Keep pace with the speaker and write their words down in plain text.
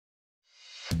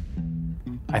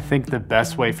I think the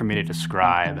best way for me to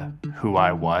describe who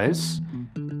I was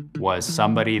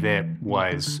somebody that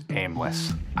was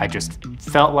aimless. I just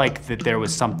felt like that there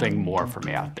was something more for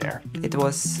me out there. It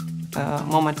was a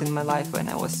moment in my life when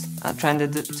I was trying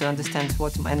to understand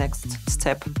what my next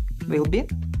step will be.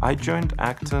 I joined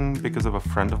Acton because of a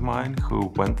friend of mine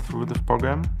who went through the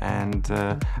program, and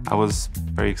I was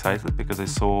very excited because I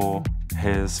saw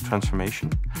his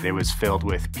transformation. It was filled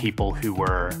with people who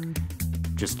were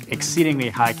just exceedingly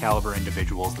high caliber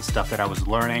individuals. The stuff that I was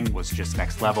learning was just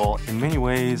next level. In many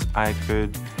ways, I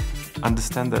could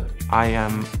understand that I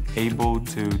am able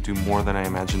to do more than I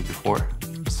imagined before.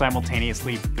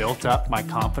 Simultaneously built up my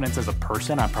confidence as a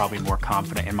person. I'm probably more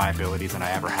confident in my abilities than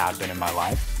I ever have been in my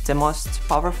life. The most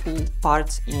powerful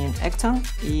part in Acton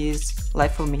is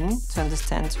life for meaning, to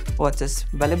understand what is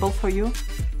valuable for you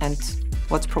and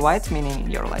what provides meaning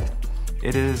in your life.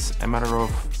 It is a matter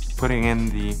of putting in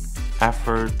the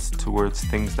effort towards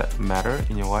things that matter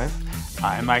in your life.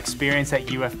 In my experience at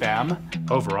UFM,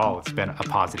 overall, it's been a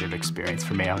positive experience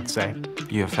for me, I would say.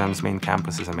 UFM's main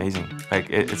campus is amazing. Like,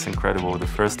 it's incredible. The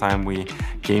first time we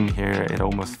came here, it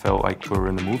almost felt like we were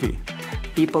in a movie.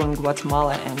 People in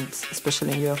Guatemala, and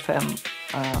especially in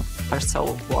UFM, are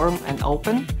so warm and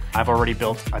open. I've already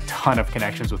built a ton of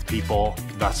connections with people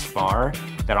thus far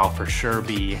that I'll for sure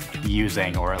be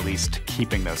using, or at least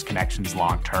keeping those connections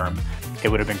long term. It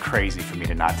would have been crazy for me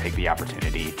to not take the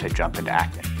opportunity to jump into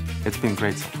Acton. It's been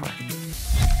great so far.